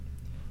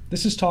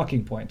This is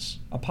Talking Points,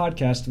 a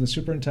podcast of the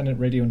Superintendent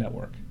Radio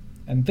Network,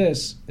 and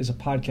this is a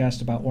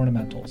podcast about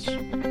ornamentals.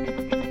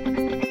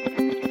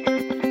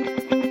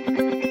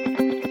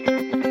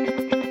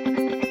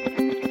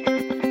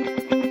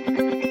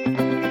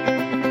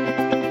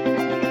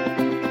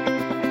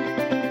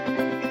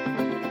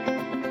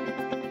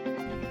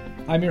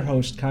 I'm your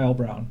host, Kyle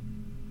Brown,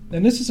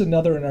 and this is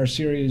another in our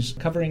series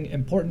covering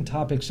important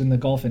topics in the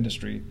golf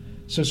industry,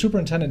 so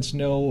superintendents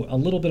know a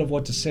little bit of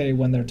what to say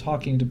when they're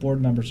talking to board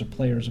members or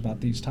players about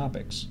these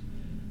topics.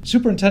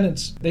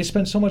 Superintendents, they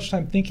spend so much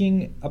time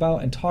thinking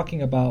about and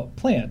talking about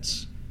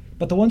plants,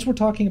 but the ones we're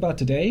talking about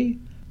today,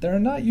 they're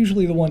not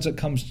usually the ones that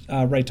comes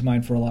right to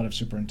mind for a lot of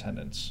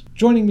superintendents.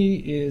 Joining me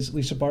is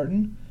Lisa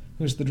Barton,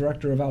 who's the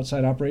Director of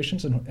Outside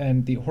Operations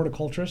and the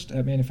horticulturist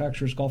at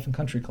Manufacturers Golf and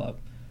Country Club.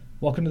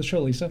 Welcome to the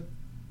show, Lisa.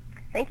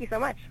 Thank you so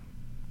much.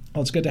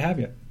 Well, it's good to have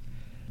you.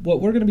 What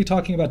we're going to be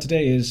talking about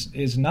today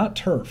is not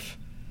turf,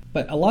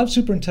 but a lot of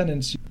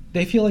superintendents,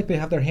 they feel like they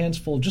have their hands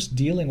full just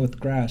dealing with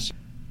grass.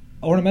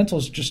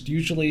 Ornamentals just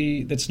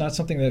usually, that's not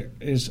something that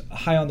is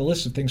high on the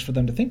list of things for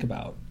them to think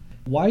about.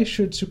 Why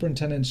should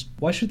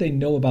they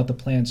know about the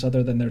plants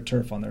other than their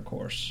turf on their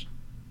course?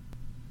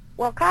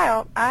 Well,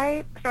 Kyle,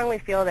 I strongly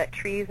feel that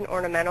trees and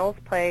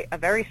ornamentals play a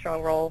very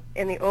strong role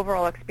in the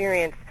overall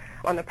experience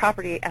on the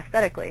property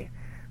aesthetically.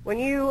 When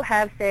you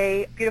have,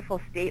 say, beautiful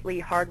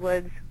stately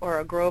hardwoods or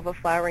a grove of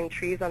flowering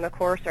trees on the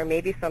course or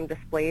maybe some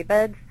display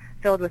beds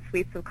filled with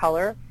sweeps of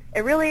color,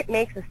 it really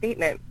makes a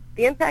statement.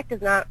 The impact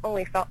is not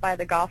only felt by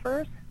the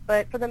golfers,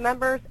 but for the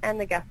members and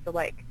the guests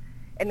alike.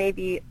 It may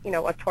be,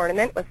 a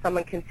tournament with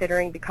someone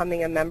considering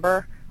becoming a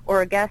member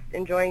or a guest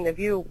enjoying the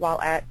view while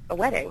at a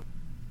wedding.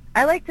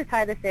 I like to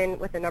tie this in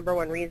with the number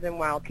one reason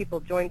why people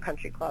join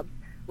country clubs,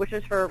 which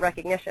is for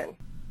recognition.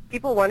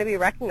 People want to be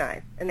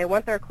recognized, and they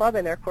want their club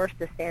and their course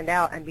to stand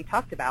out and be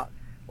talked about.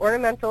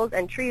 Ornamentals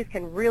and trees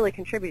can really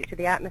contribute to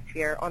the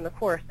atmosphere on the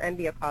course and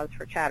be a cause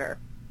for chatter.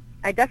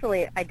 I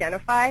definitely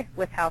identify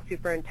with how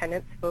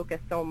superintendents focus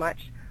so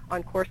much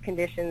on course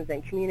conditions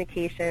and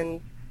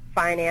communications,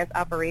 finance,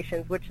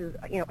 operations, which is,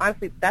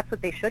 honestly, that's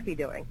what they should be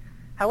doing.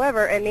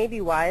 However, it may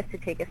be wise to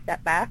take a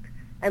step back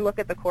and look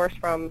at the course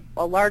from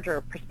a larger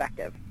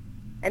perspective.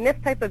 And this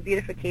type of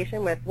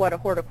beautification with what a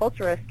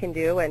horticulturist can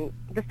do, and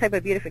this type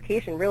of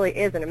beautification really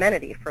is an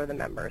amenity for the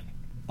members.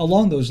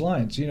 Along those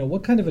lines,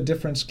 what kind of a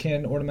difference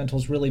can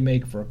ornamentals really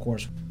make for a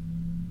course?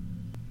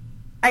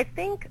 I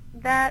think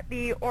that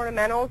the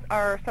ornamentals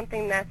are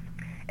something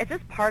it's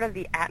just part of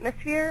the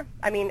atmosphere.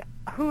 I mean,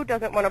 who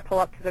doesn't want to pull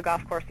up to the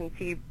golf course and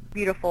see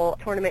beautiful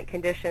tournament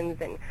conditions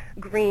and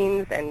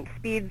greens and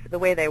speeds the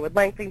way they would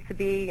like them to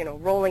be,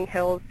 rolling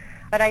hills.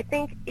 But I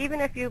think even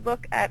if you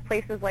look at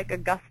places like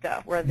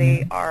Augusta, where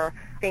they are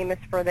famous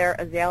for their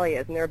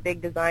azaleas and their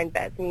big design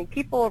beds,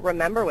 people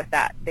remember with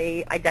that.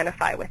 They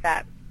identify with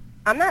that.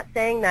 I'm not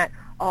saying that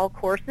all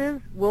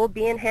courses will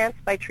be enhanced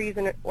by trees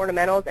and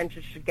ornamentals and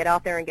should get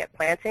out there and get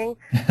planting.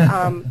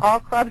 All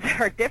clubs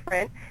are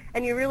different,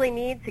 and you really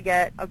need to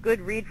get a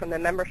good read from the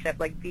membership,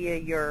 like via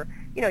your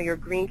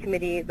green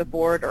committee, the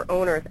board, or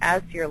owners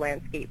as to your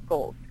landscape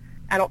goals.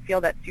 I don't feel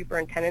that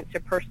superintendents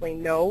should personally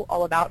know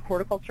all about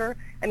horticulture.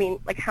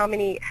 How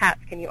many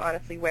hats can you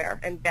honestly wear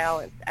and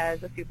balance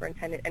as a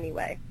superintendent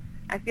anyway?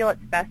 I feel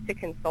it's best to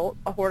consult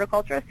a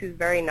horticulturist who's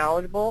very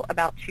knowledgeable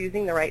about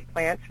choosing the right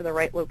plants for the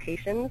right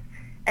locations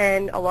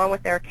and along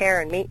with their care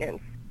and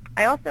maintenance.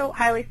 I also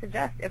highly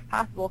suggest, if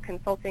possible,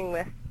 consulting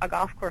with a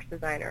golf course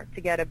designer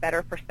to get a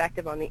better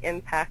perspective on the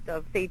impact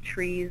of, say,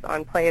 trees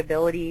on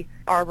playability,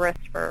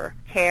 arborists for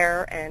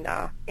care and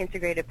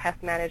integrated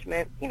pest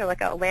management,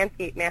 like a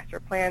landscape master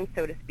plan,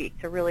 so to speak,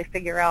 to really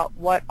figure out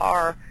what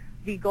are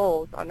the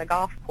goals on the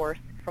golf course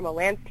from a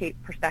landscape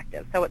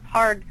perspective. So it's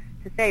hard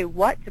to say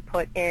what to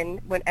put in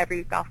when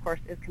every golf course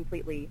is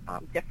completely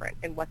different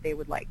in what they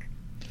would like.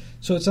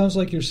 So it sounds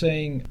like you're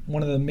saying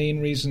one of the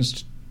main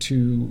reasons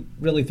to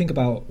really think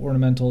about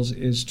ornamentals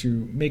is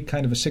to make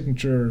kind of a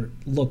signature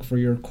look for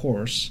your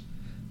course,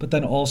 but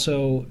then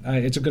also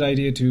it's a good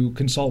idea to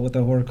consult with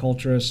a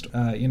horticulturist,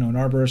 an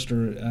arborist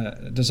or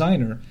a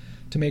designer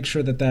to make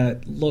sure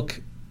that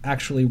look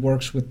actually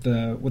works with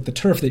the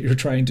turf that you're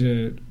trying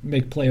to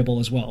make playable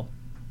as well.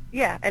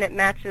 Yeah, and it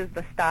matches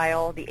the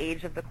style, the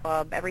age of the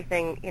club.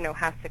 Everything,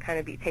 has to kind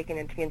of be taken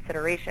into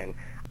consideration.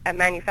 At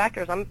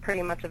Manufacturers, I'm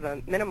pretty much of a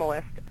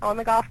minimalist on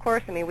the golf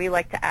course. We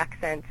like to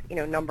accent,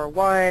 number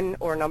 1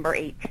 or number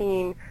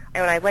 18,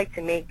 and I like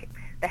to make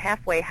the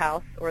halfway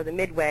house or the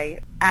midway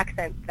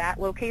accent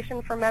that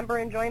location for member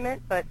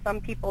enjoyment. But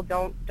some people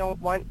don't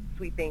want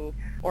sweeping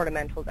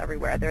ornamentals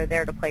everywhere. They're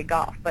there to play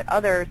golf. But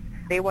others,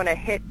 they want to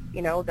hit,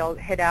 they'll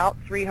hit out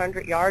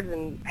 300 yards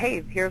and,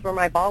 hey, here's where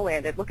my ball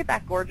landed. Look at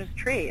that gorgeous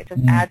tree. It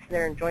just adds to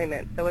their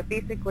enjoyment. So it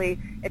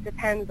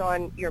depends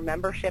on your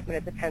membership and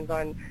it depends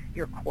on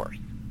your course.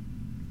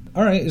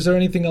 All right. Is there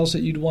anything else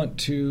that you'd want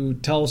to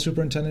tell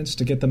superintendents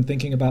to get them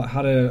thinking about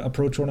how to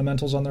approach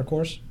ornamentals on their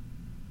course?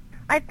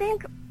 I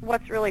think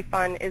what's really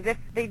fun is if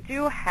they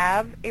do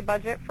have a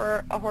budget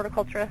for a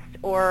horticulturist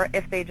or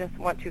if they just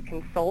want to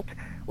consult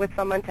with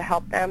someone to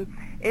help them,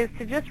 is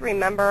to just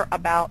remember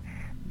about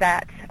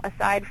that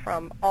aside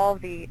from all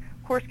the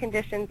course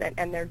conditions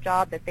and their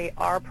job, that they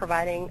are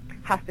providing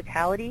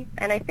hospitality.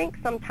 And I think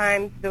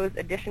sometimes those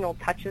additional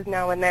touches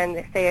now and then,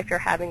 they say if you're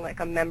having like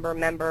a member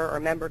or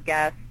member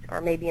guest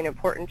or maybe an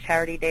important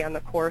charity day on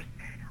the course,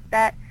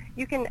 that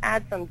you can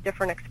add some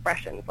different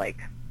expressions like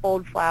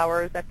old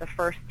flowers at the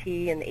first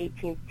tee and the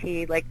 18th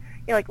tee, like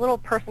little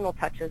personal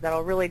touches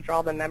that'll really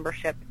draw the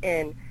membership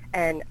in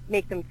and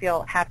make them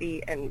feel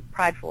happy and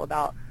prideful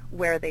about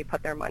where they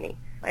put their money,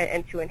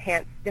 and to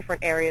enhance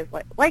different areas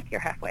like your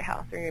halfway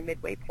house or your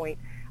midway point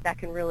that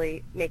can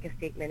really make a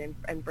statement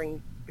and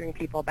bring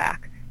people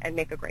back and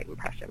make a great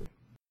impression.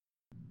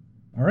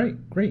 All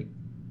right, great.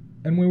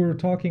 And we were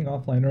talking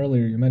offline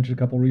earlier, you mentioned a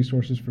couple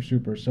resources for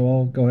super, so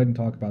I'll go ahead and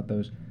talk about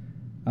those.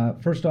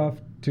 First off,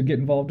 to get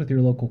involved with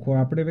your local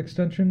cooperative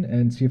extension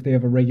and see if they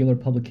have a regular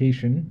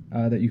publication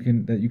that you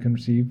can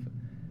receive.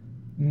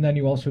 And then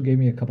you also gave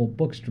me a couple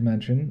books to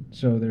mention.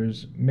 So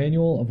there's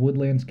Manual of Wood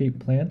Landscape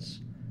Plants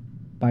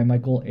by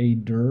Michael A.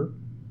 Dirr,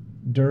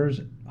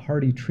 Dirr's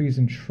Hardy Trees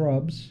and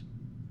Shrubs,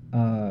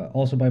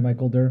 also by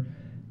Michael Dirr,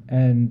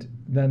 and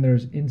then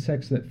there's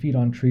Insects That Feed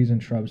on Trees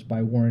and Shrubs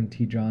by Warren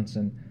T.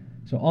 Johnson.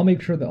 So I'll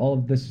make sure that all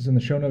of this is in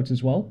the show notes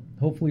as well.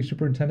 Hopefully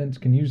superintendents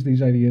can use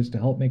these ideas to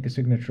help make a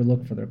signature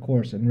look for their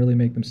course and really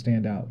make them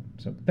stand out.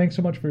 So thanks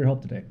so much for your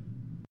help today.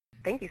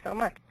 Thank you so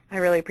much. I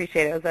really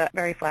appreciate it. It was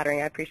very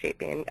flattering. I appreciate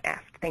being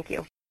asked. Thank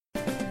you.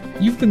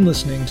 You've been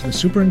listening to the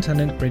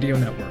Superintendent Radio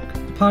Network,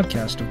 the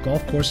podcast of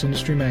Golf Course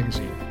Industry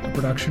Magazine, a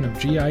production of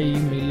GIE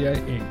Media,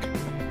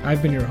 Inc.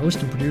 I've been your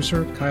host and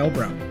producer, Kyle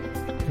Brown.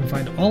 You can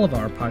find all of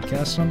our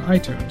podcasts on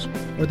iTunes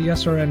or the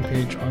SRN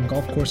page on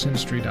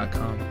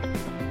golfcourseindustry.com.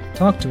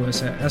 Talk to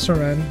us at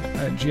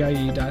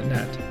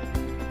srn@gie.net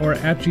or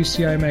at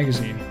GCI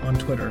Magazine on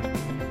Twitter.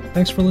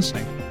 Thanks for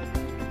listening.